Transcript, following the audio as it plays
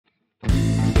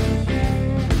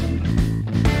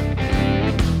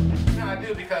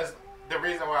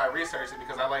reason why I research it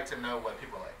because I like to know what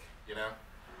people like, you know.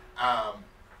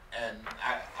 And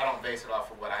I don't base it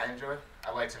off of what I enjoy.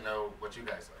 I like to know what you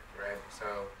guys like, right? So,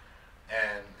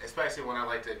 and especially when I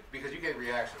like to, because you get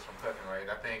reactions from cooking, right?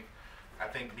 I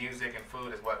think music and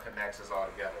food is what connects us all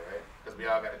together, right? Because we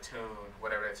all got a tune,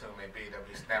 whatever that tune may be, that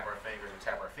we snap our fingers and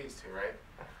tap our feet to, right?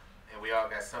 And we all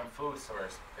got some food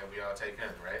source that we all take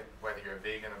in, right? Whether you're a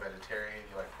vegan or vegetarian,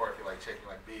 you like pork, you like chicken, you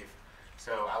like beef.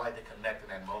 So I like to connect in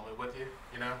that moment with you,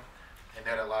 you know? And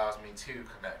that allows me to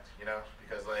connect, you know?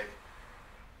 Because like,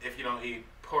 if you don't eat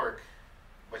pork,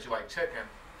 but you like chicken,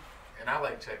 and I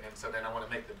like chicken, so then I want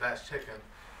to make the best chicken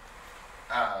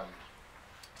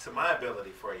to my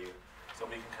ability for you, so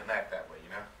we can connect that way, you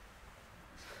know?